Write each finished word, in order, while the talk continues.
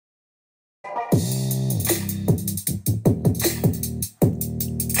Hi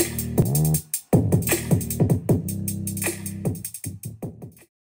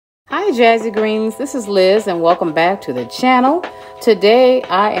Jazigreens, this is Liz and welcome back to the channel. Today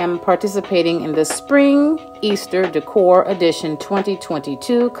I am participating in the Spring Easter Decor Edition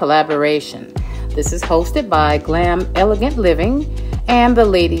 2022 collaboration. This is hosted by Glam Elegant Living and the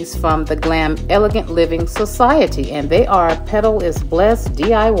ladies from the Glam Elegant Living Society, and they are Petalisbless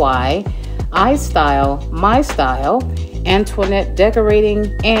DIY, iStyleMyStyle, Antoinette Decorating,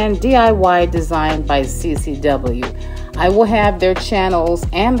 and DIY Design by CCW. I will have their channels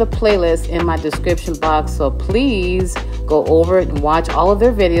and the playlist in my description box, so please go over it and watch all of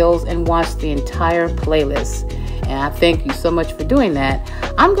their videos and watch the entire playlist. And I thank you so much for doing that.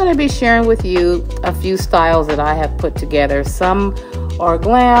 I'm going to be sharing with you a few styles that I have put together. Some are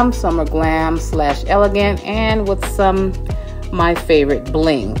glam, some are glam/elegant, and with some my favorite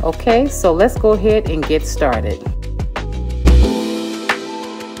bling. Okay, so let's go ahead and get started.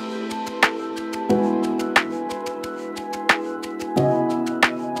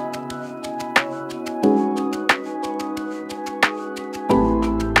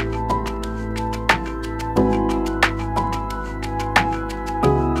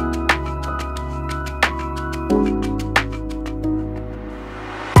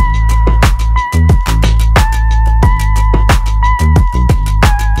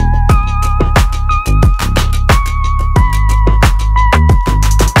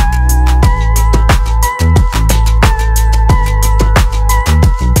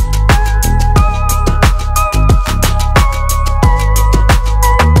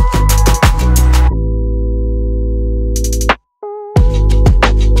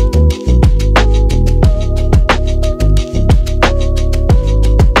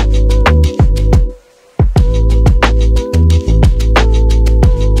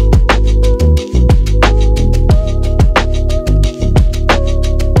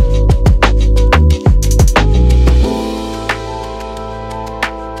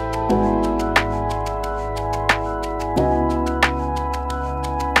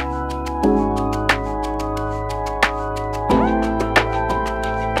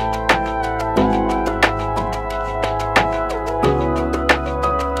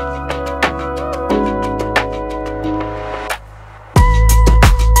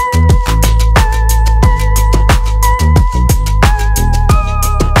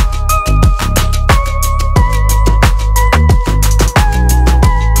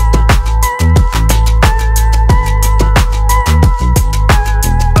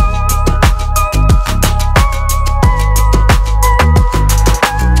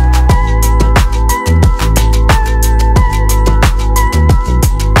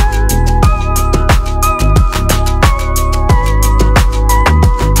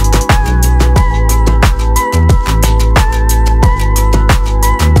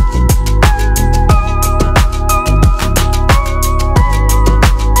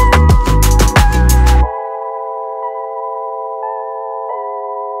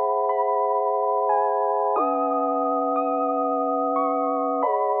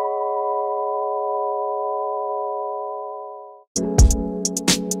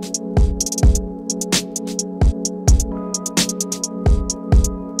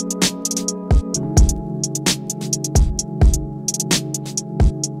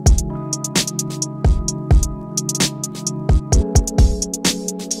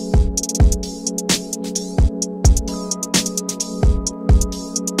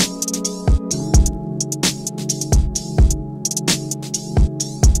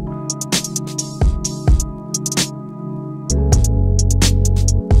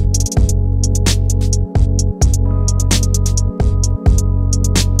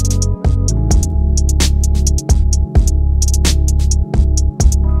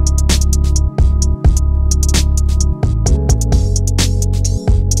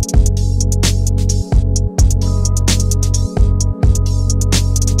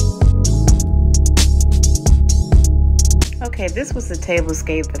 Okay, this was the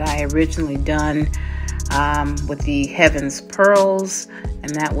tablescape that I originally done with the Heaven's Pearls, and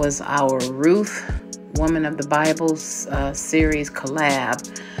that was our Ruth, Woman of the Bible series collab.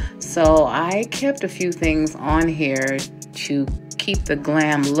 So I kept a few things on here to keep the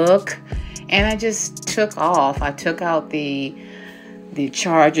glam look, and I just took out the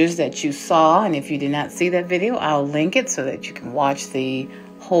chargers that you saw, and if you did not see that video, I'll link it so that you can watch the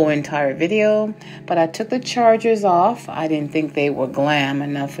whole entire video. But I took the chargers off. I didn't think they were glam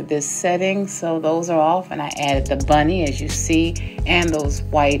enough for this setting, so those are off, and I added the bunny, as you see, and those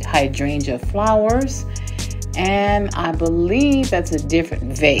white hydrangea flowers. And I believe that's a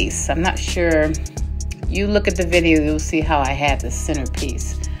different vase. I'm not sure. You look at the video, you'll see how I had the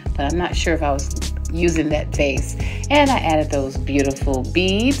centerpiece, but I'm not sure if I was using that vase. And I added those beautiful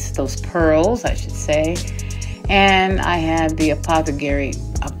beads, those pearls, I should say. And I had the apothecary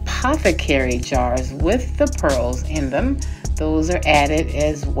jars with the pearls in them. Those are added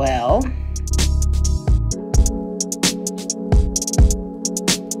as well.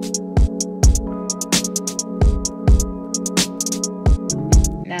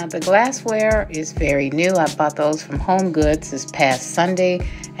 Now the glassware is very new. I bought those from Home Goods this past Sunday,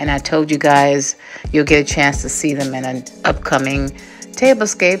 and I told you guys you'll get a chance to see them in an upcoming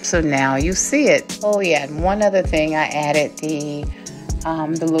tablescape, so now you see it. Oh yeah, and one other thing, I added the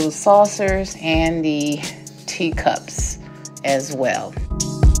little saucers and the teacups as well.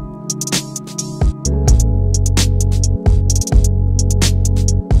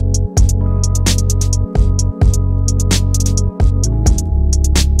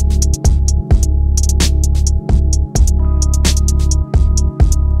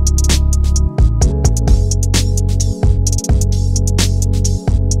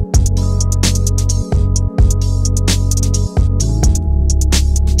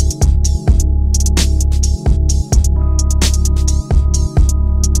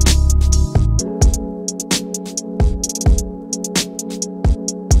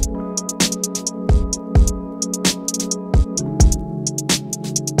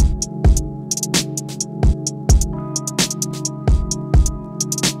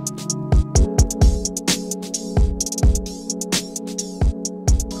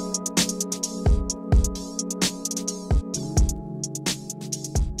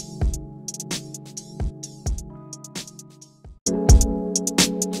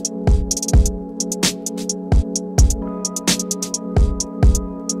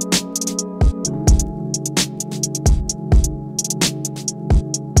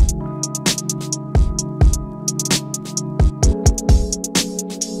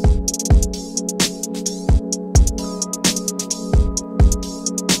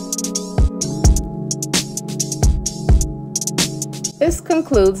 This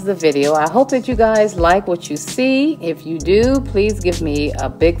concludes the video. I hope that you guys like what you see. If you do, please give me a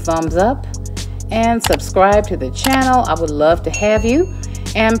big thumbs up and subscribe to the channel. I would love to have you.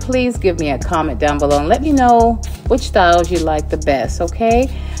 And please give me a comment down below and let me know which styles you like the best, okay?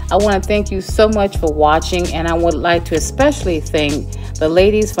 I want to thank you so much for watching, and I would like to especially thank the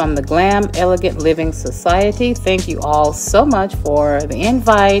ladies from the Glam Elegant Living Society. Thank you all so much for the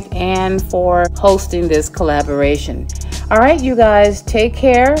invite and for hosting this collaboration. All right, you guys, take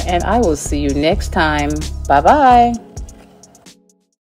care, and I will see you next time. Bye-bye.